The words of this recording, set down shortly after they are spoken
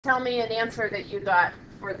tell me an answer that you got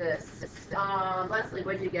for this. Leslie,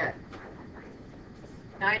 what did you get?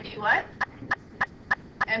 90 what?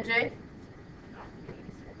 MJ?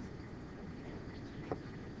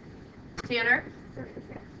 Tanner?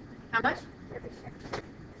 How much?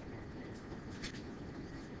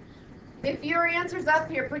 If your answer's up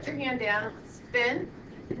here, put your hand down. Spin.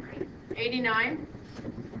 89.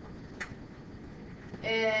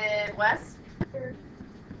 And Wes?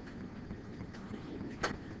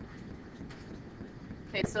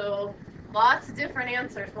 Okay, so lots of different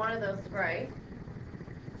answers. One of those is right.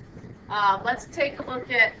 Let's take a look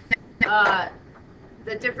at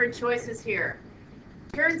the different choices here.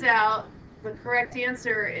 Turns out the correct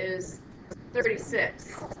answer is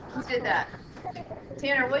 36. Who did that?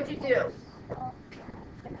 Tanner, what'd you do?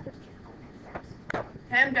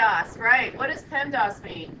 PEMDAS, right. What does PEMDAS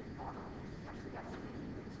mean?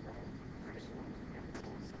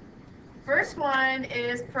 First one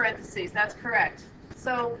is parentheses. That's correct.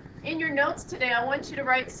 So in your notes today, I want you to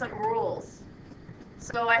write some rules.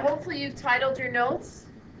 So hopefully you've titled your notes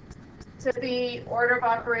to be order of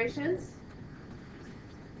operations.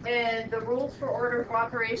 And the rules for order of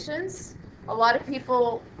operations, a lot of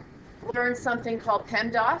people learn something called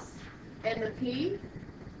PEMDAS, and the P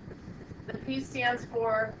stands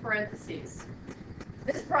for parentheses.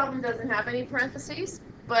 This problem doesn't have any parentheses,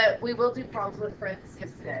 but we will do problems with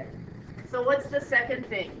parentheses today. So what's the second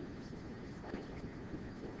thing?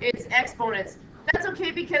 It's exponents. That's okay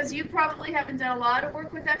because you probably haven't done a lot of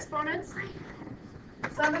work with exponents.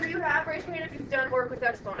 Some of you have. Raise your hand if you've done work with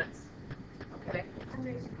exponents. Okay.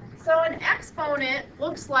 So an exponent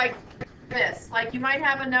looks like this. Like you might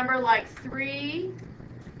have a number like 3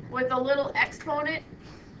 with a little exponent,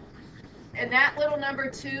 and that little number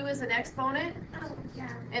 2 is an exponent. Oh,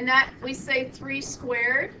 yeah. And that we say 3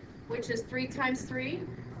 squared, which is 3 times 3.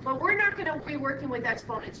 But we're not going to be working with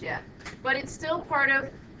exponents yet. But it's still part of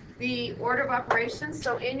the order of operations.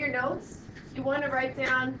 So in your notes, you want to write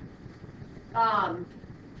down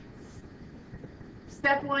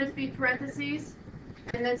step 1 to be parentheses,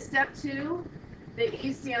 and then step 2, the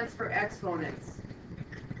E stands for exponents.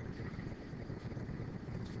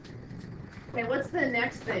 Okay, what's the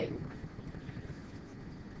next thing?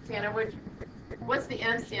 Tanner, what's the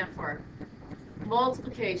M stand for?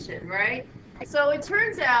 Multiplication, right? So it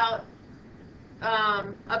turns out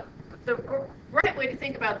the right way to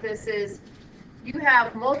think about this is you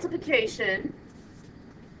have multiplication.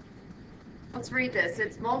 Let's read this.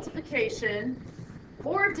 It's multiplication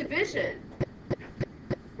or division,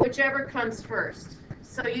 whichever comes first.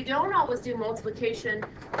 So you don't always do multiplication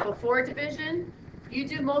before division. You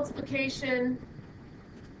do multiplication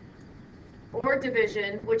or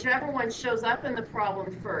division, whichever one shows up in the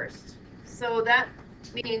problem first. So that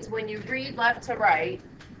means when you read left to right,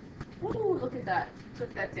 ooh, look at that.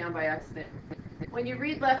 Took that down by accident. When you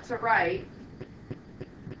read left to right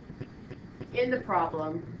in the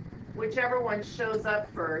problem, whichever one shows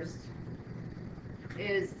up first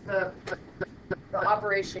is the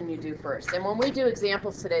operation you do first. And when we do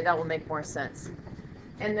examples today, that will make more sense.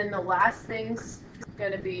 And then the last thing's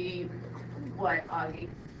going to be what, Augie?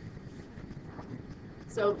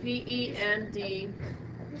 So PEMD,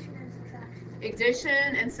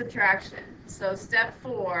 addition and subtraction. So step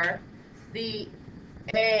 4, the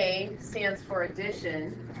A stands for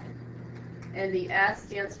addition, and the S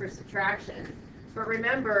stands for subtraction. But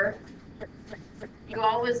remember, you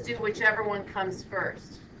always do whichever one comes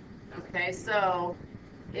first. Okay, so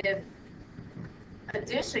if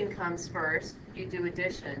addition comes first, you do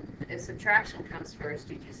addition. If subtraction comes first,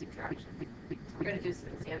 you do subtraction. We're going to do some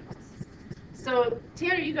examples. So,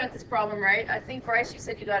 Tanner, you got this problem right. I think, Bryce, you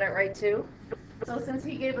said you got it right too. So since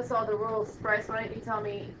he gave us all the rules, Bryce, why don't you tell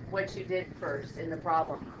me what you did first in the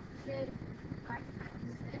problem?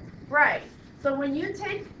 Right. So when you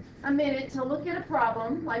take a minute to look at a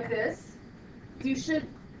problem like this, you should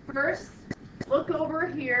first look over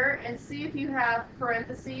here and see if you have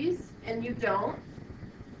parentheses, and you don't.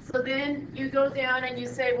 So then you go down and you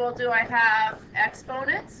say, well, do I have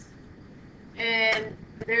exponents? And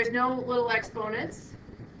there's no little exponents.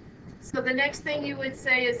 So the next thing you would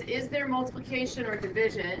say is there multiplication or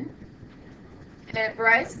division? And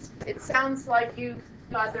Bryce, it sounds like you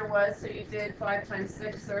thought there was, so you did 5 times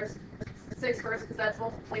 6 first, because that's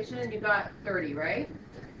multiplication, and you got 30, right?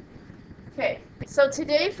 Okay, so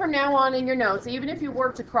today from now on in your notes, even if you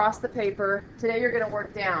worked across the paper, today you're going to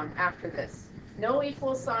work down after this. No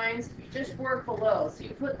equal signs, you just work below. So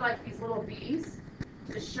you put like these little B's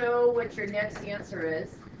to show what your next answer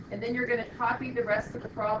is, and then you're going to copy the rest of the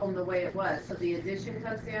problem the way it was. So the addition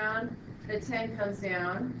comes down, the 10 comes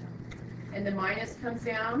down, and the minus comes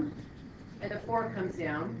down, and the 4 comes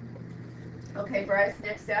down. Okay, Bryce,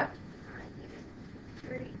 next step.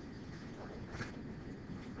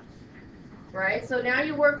 Right, so now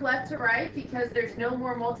you work left to right because there's no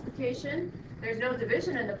more multiplication. There's no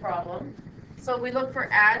division in the problem. So we look for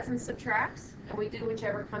adds and subtracts, and we do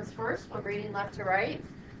whichever comes first when reading left to right.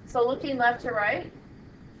 So looking left to right,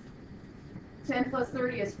 10 plus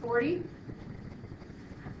 30 is 40.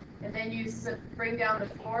 And then you bring down the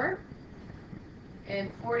 4.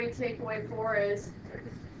 And 40 take away 4 is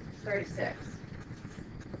 36.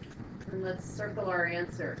 And let's circle our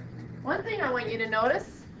answer. One thing I want you to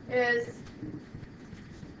notice is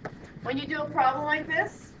when you do a problem like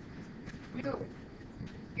this,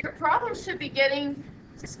 your problem should be getting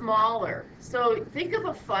smaller. So think of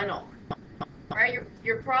a funnel, right?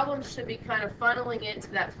 Your problem should be kind of funneling into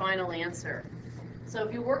that final answer. So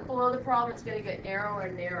if you work below the problem, it's going to get narrower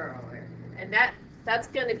and narrower. And that's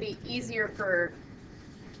going to be easier for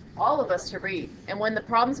all of us to read. And when the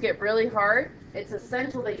problems get really hard, it's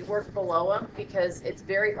essential that you work below them because it's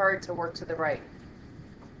very hard to work to the right.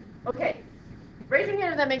 Okay, raise your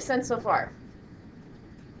hand if that makes sense so far.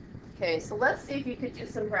 Okay, so let's see if you could do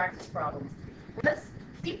some practice problems. Let's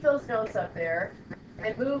keep those notes up there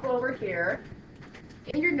and move over here.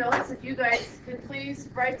 In your notes, if you guys could please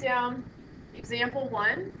write down example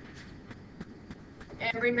 1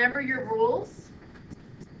 and remember your rules.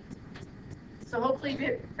 So hopefully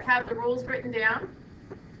you have the rules written down.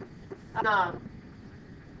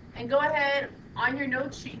 And go ahead on your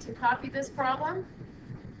note sheet to copy this problem,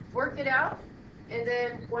 work it out, and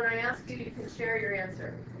then when I ask you, you can share your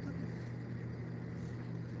answer.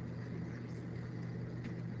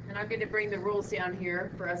 And I'm going to bring the rules down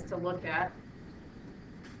here for us to look at.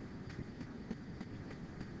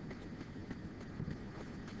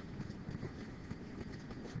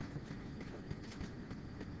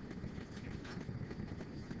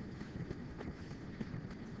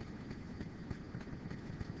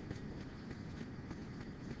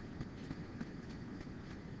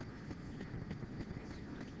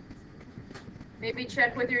 Maybe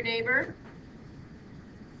check with your neighbor.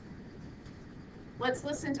 Let's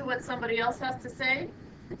listen to what somebody else has to say.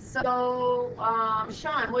 So,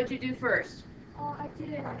 Sean, what'd you do first? I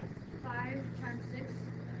did 5 times 6.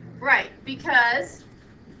 Right, because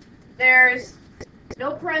there's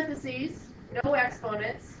no parentheses, no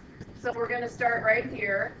exponents. So we're going to start right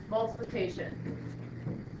here, multiplication.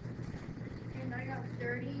 And I got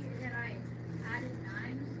 30, and then I added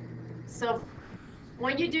 9. So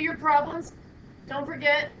when you do your problems, don't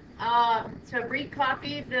forget to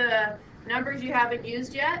recopy the numbers you haven't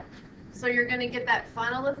used yet. So you're going to get that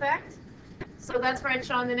funnel effect. So that's right,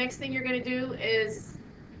 Sean. The next thing you're going to do is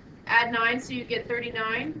add 9, so you get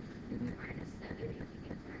 39.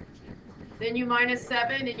 Then you minus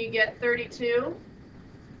 7, and you get 32.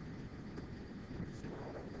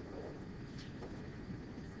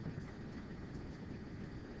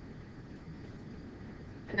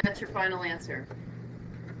 And that's your final answer.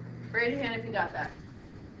 Raise your hand if you got that.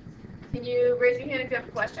 Can you raise your hand if you have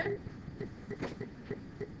a question?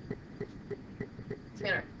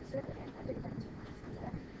 Tanner.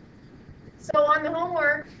 So on the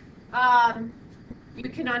homework, you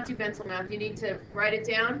cannot do mental math. You need to write it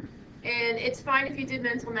down. And it's fine if you did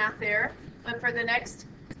mental math there. But for the next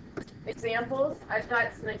examples, I've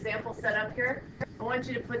got some examples set up here. I want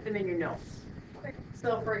you to put them in your notes.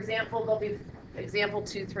 So for example, there'll be example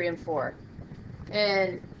 2, 3, and 4.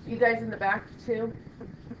 And you guys in the back too,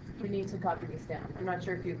 we need to copy these down. I'm not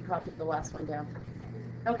sure if you copied the last one down.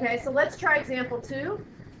 Okay, so let's try example 2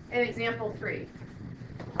 and example 3.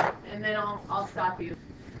 And then I'll stop you.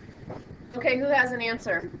 Okay, who has an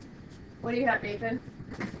answer? What do you have, Nathan?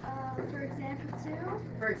 For example 2.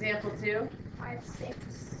 For example 2? I have 6.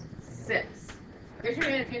 6. Raise your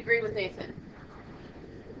hand if you agree with Nathan.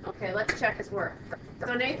 Okay, let's check his work.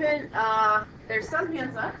 So Nathan, there's some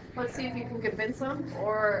hands up. Let's see if you can convince them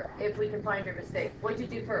or if we can find your mistake. What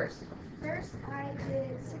did you do first? First, I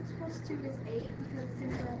did 6 plus 2 is 8 because it's in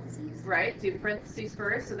parentheses. Right, do parentheses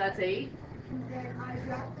first, so that's 8. And then I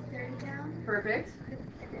dropped the 30 down. Perfect. And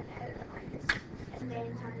then added a minus. And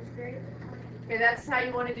then times 30. Okay, that's how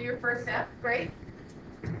you want to do your first step. Great.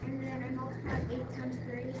 And then I multiplied 8 times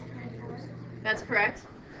 30 is 24. That's correct.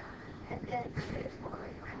 And then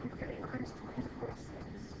 30 minus 24 is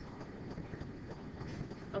 6.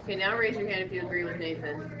 Okay, now raise your hand if you agree with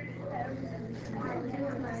Nathan.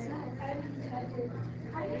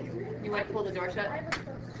 You want to pull the door shut?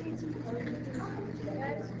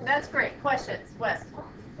 That's great. Questions? Wes?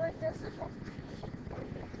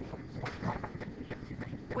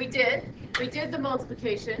 We did the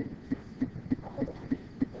multiplication.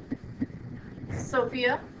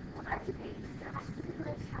 Sophia?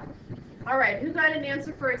 All right, who got an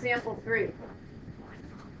answer for example 3?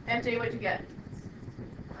 MJ, what'd you get?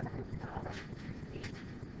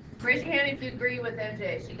 Raise your hand if you agree with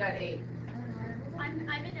MJ. She got 8. I'm in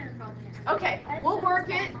a problem. Okay, we'll work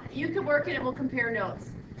it. You can work it and we'll compare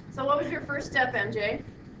notes. So what was your first step, MJ?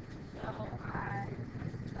 So I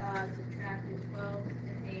subtracted 12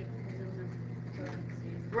 and 8 and those are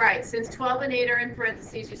parentheses. Right, since 12 and 8 are in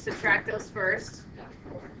parentheses, you subtract those first.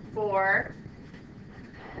 4.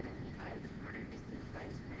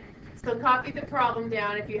 So copy the problem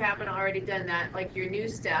down if you haven't already done that, like your new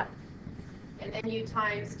step. And then you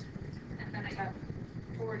times And then I got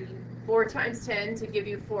 40. 4 times 10 to give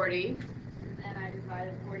you 40. And then I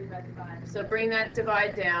divided 40 by 5. So bring that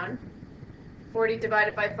divide down. 40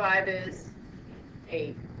 divided by 5 is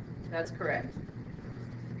 8. That's correct.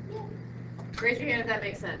 Raise your hand if that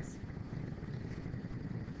makes sense.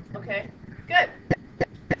 Okay, good.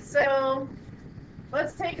 So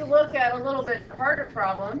let's take a look at a little bit harder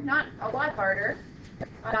problem. Not a lot harder.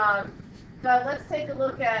 But let's take a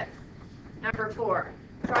look at number 4.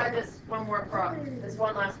 Try this one more problem. This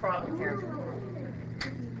one last problem here.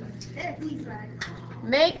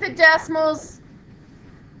 Make the decimals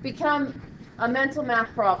become a mental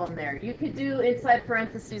math problem there. You could do inside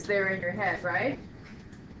parentheses there in your head, right?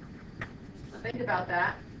 So think about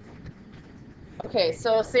that. Okay,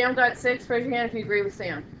 so Sam got 6. Raise your hand if you agree with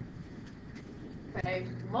Sam. Okay,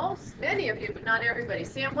 many of you, but not everybody.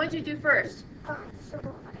 Sam, what'd you do first? So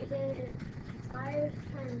I did 5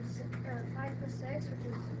 times 5 plus 6, which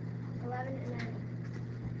is 11, and then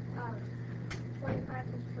 25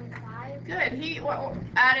 plus 0.5. Good. He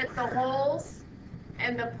added the wholes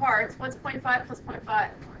and the parts. What's 0.5 plus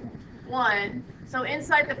 0.5? 1. So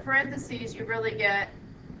inside the parentheses, you really get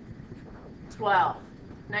 12.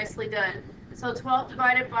 Nicely done. So 12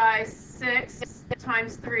 divided by 6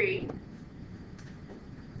 times 3.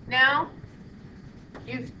 Now,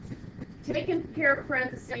 you've taken care of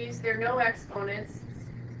parentheses. There are no exponents.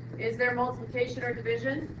 Is there multiplication or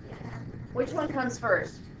division? Which one comes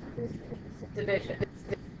first? Division.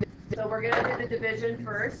 So we're going to do the division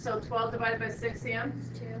first. So 12 divided by 6, Sam?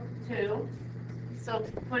 2. 2. So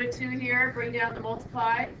put a 2 here. Bring down the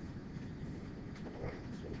multiply.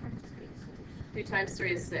 2 times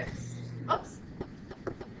 3 is 6. Oops.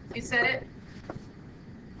 You said it?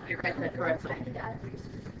 You read that correctly.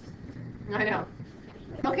 I know.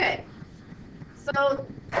 Okay. So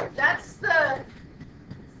that's the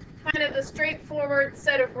kind of the straightforward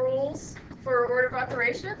set of rules for order of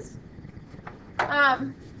operations.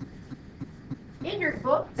 In your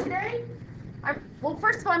book today, well,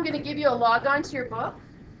 first of all, I'm going to give you a log on to your book.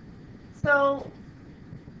 So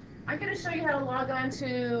I'm going to show you how to log on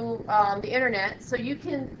to the internet so you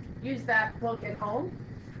can use that book at home,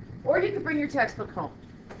 or you could bring your textbook home.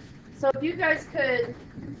 So if you guys could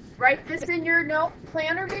write this in your note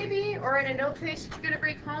planner maybe, or in a note page that you're going to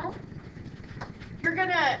bring home, you're going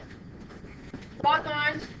to log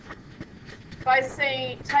on by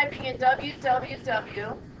typing in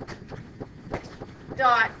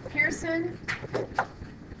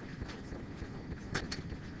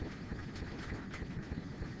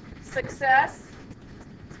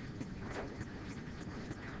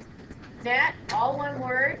all one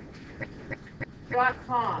word,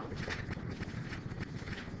 .com.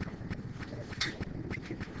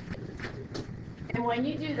 And when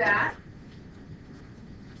you do that,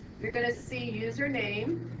 you're going to see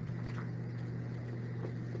username.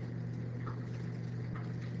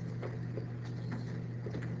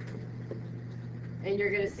 And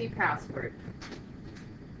you're going to see password.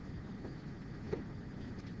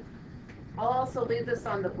 I'll also leave this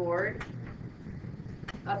on the board.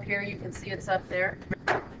 Up here, you can see it's up there.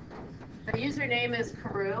 The username is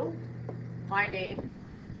Carew, my name.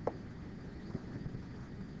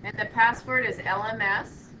 And the password is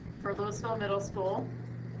LMS for Louisville Middle School,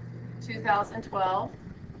 2012.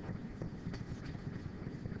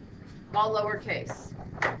 All lowercase.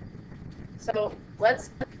 So let's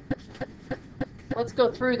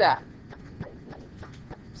go through that.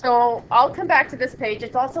 So I'll come back to this page.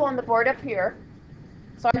 It's also on the board up here.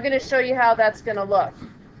 So I'm going to show you how that's going to look.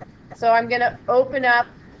 So I'm going to open up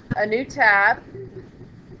a new tab.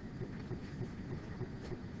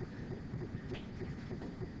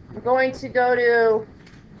 I'm going to go to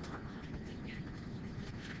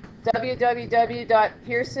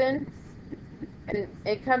www.pearson, and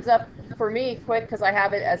it comes up for me quick because I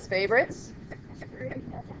have it as favorites.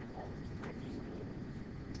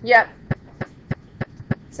 Yep.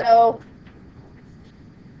 So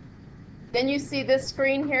then you see this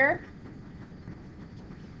screen here.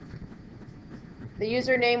 The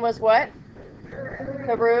username was what?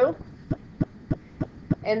 Carew.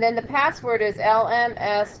 And then the password is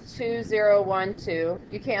LMS2012.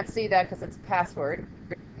 You can't see that because it's a password.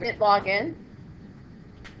 Hit login.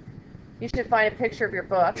 You should find a picture of your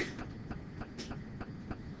book.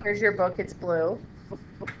 Here's your book, it's blue.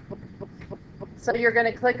 So you're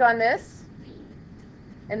going to click on this,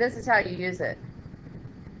 and this is how you use it.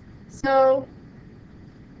 So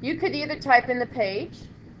you could either type in the page,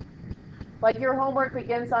 like your homework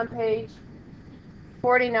begins on page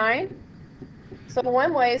 49. So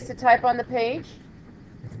one way is to type on the page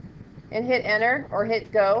and hit enter or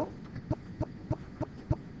hit go.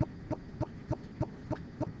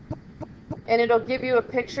 And it'll give you a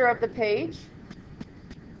picture of the page.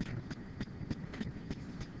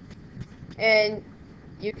 And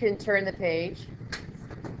you can turn the page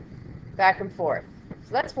back and forth. So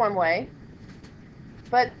that's one way.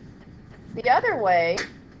 But the other way,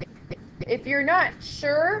 if you're not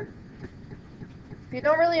sure, if you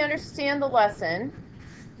don't really understand the lesson,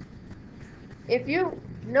 if you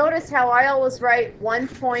notice how I always write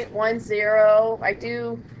 1.10, I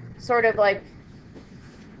do sort of like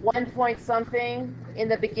 1 point something in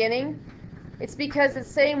the beginning. It's because it's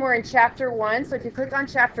saying we're in chapter 1. So if you click on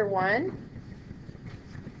chapter 1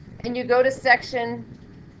 and you go to section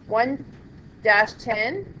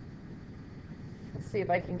 1-10, let's see if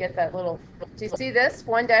I can get that little, do you see this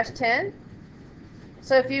 1-10?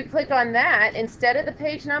 So if you click on that instead of the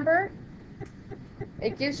page number,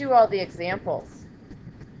 it gives you all the examples.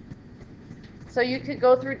 So you could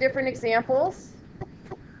go through different examples.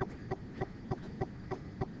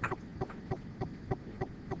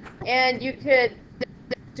 And you could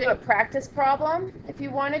do a practice problem if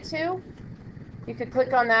you wanted to. You could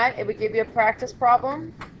click on that. It would give you a practice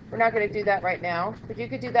problem. We're not going to do that right now, but you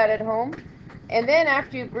could do that at home. And then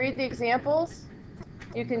after you read the examples,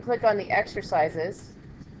 you can click on the exercises,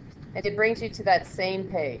 and it brings you to that same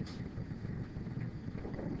page.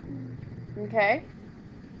 Okay?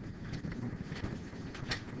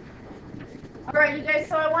 All right, you guys,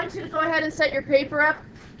 so I want you to go ahead and set your paper up.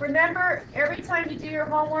 Remember, every time you do your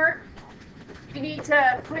homework, you need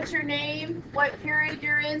to put your name, what period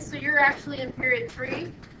you're in, so you're actually in period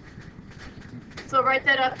 3. So write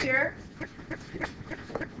that up here.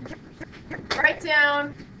 Write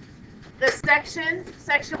down the section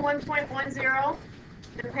 1.10,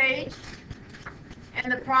 the page,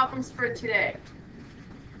 and the problems for today.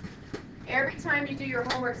 Every time you do your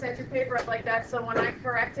homework, set your paper up like that, so when I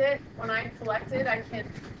correct it, when I collect it, I can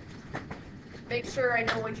make sure I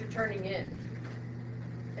know what you're turning in,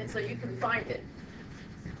 and so you can find it.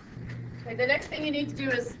 Okay, the next thing you need to do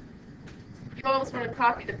is you always want to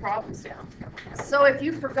copy the problems down. So if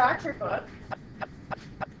you forgot your book,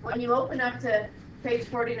 when you open up to page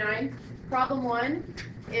 49, problem 1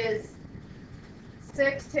 is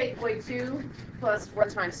 6 take away 2 plus 4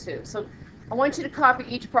 times 2. So I want you to copy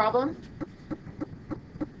each problem.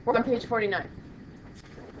 We're on page 49.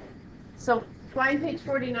 So find page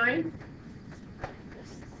 49.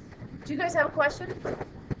 Do you guys have a question?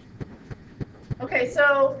 Okay,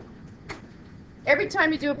 so every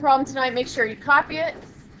time you do a problem tonight, make sure you copy it.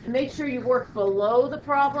 Make sure you work below the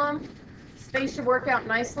problem. Space your work out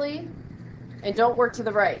nicely. And don't work to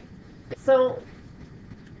the right. So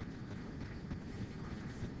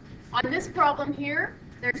on this problem here,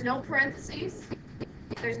 there's no parentheses.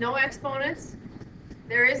 There's no exponents.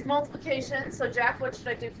 There is multiplication. So Jack, what should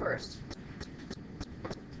I do first?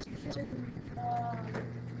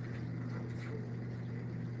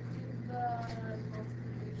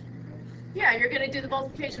 Yeah, you're going to do the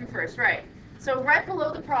multiplication first, right. So right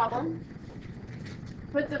below the problem,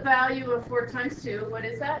 put the value of 4 times 2. What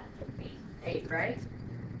is that? 8, right?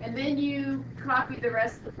 And then you copy the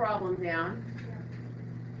rest of the problem down.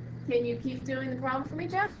 Can you keep doing the problem for me,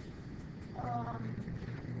 Jeff?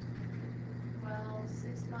 Well,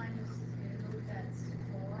 6 minus 2, that's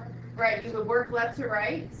 4. Right, you would work left to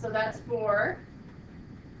right, so that's 4.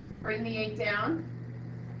 Bring the 8 down.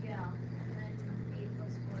 Yeah. And then 8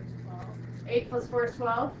 plus 4 is 12. 8 plus 4 is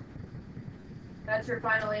 12. That's your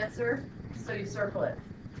final answer, so you circle it.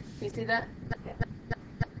 Can you see that?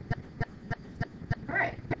 All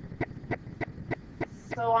right.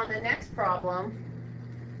 So on the next problem,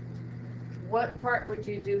 what part would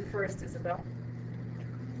you do first, Isabel?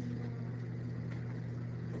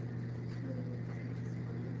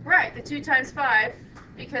 Right, the 2 times 5,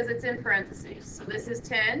 because it's in parentheses. So this is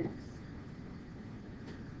 10.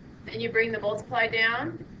 Then you bring the multiply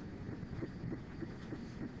down,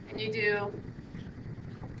 and you do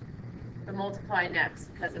the multiply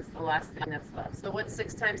next, because it's the last thing that's left. So what's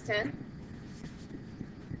 6 times 10?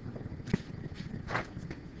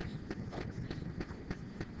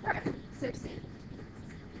 Right, 16.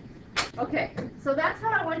 Okay, so that's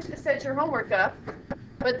how want you to set your homework up,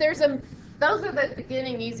 but those are the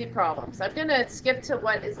beginning easy problems. I'm gonna skip to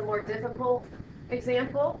what is a more difficult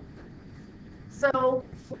example. So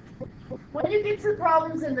when you get to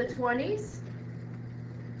problems in the 20s,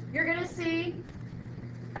 you're gonna see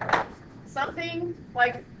something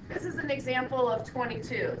like, this is an example of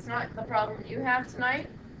 22. It's not the problem you have tonight.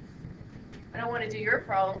 I don't want to do your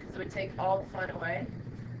problem because it would take all the fun away.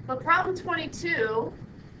 But problem 22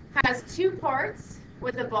 has two parts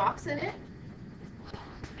with a box in it.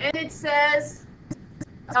 And it says,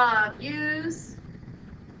 use,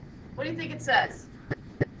 what do you think it says?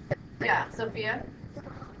 Yeah, Sophia?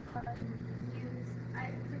 I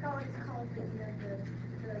forgot what it's called, the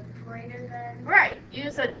greater than. Right,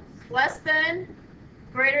 use a less than,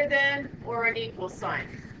 greater than, or an equal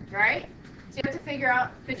sign, right? So you have to figure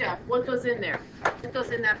out, good job, what goes in there? What goes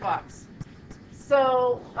in that box?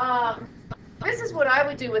 So, this is what I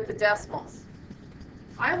would do with the decimals.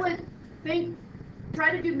 I would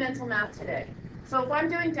try to do mental math today. So if I'm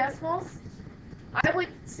doing decimals, I would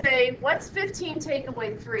say, what's 15 take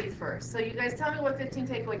away 3 first? So you guys tell me what 15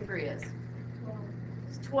 take away 3 is.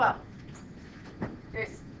 It's 12.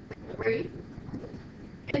 There's 3.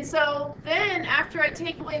 And so then after I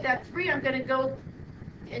take away that 3, I'm going to go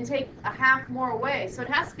and take a half more away. So it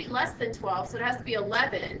has to be less than 12, so it has to be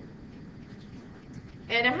 11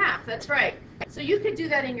 and a half. That's right. So you could do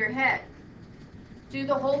that in your head. Do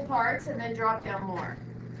the whole parts and then drop down more.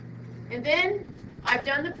 And then I've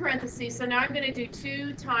done the parentheses, so now I'm going to do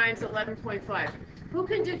 2 times 11.5. Who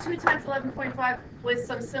can do 2 times 11.5 with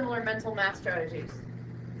some similar mental math strategies?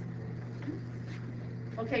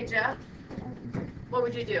 Okay, Jeff? What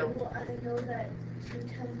would you do? Well, I know that 2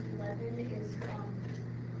 times 11 is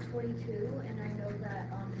 22, and I know that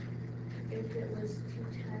if it was 2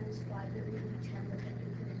 times 5, it would be 10, but then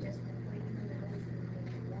you could have just been point in the middle and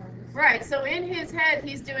make ones. Right, so in his head,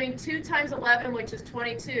 he's doing 2 times 11, which is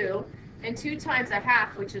 22, and 2 times a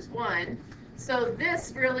half, which is 1. So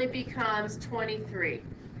this really becomes 23.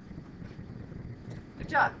 Good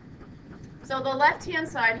job. So the left-hand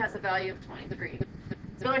side has a value of 23.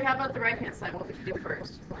 Zoe, how about the right-hand side? What would you do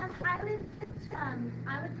first? I would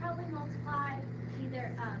probably multiply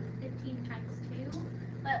either 15 times 2,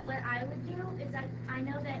 but what I would do is I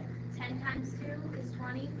know that 10 times 2 is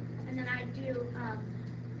 20, and then I'd do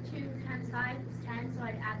 2 times 5 is 10, so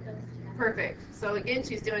I'd add those together. Perfect. So again,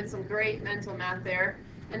 she's doing some great mental math there.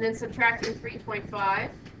 And then subtracting 3.5.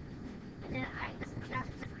 And then I subtract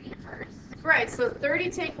 3 first. Right, so 30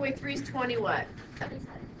 take away 3 is 20 what? 27.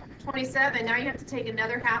 27. Now you have to take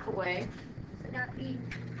another half away. So that'd be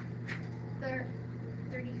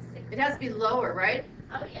 36. It has to be lower, right?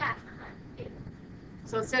 Oh, yeah.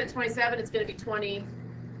 So instead of 27, it's going to be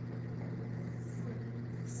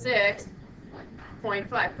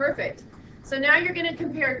 26.5. Perfect. So now you're going to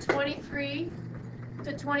compare 23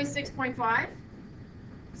 to 26.5.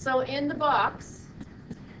 So in the box,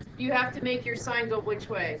 you have to make your sign go which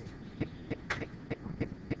way?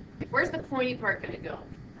 Where's the pointy part going to go?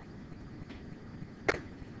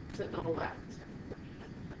 To the left.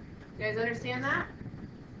 You guys understand that?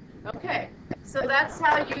 Okay. So that's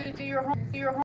how you do your homework.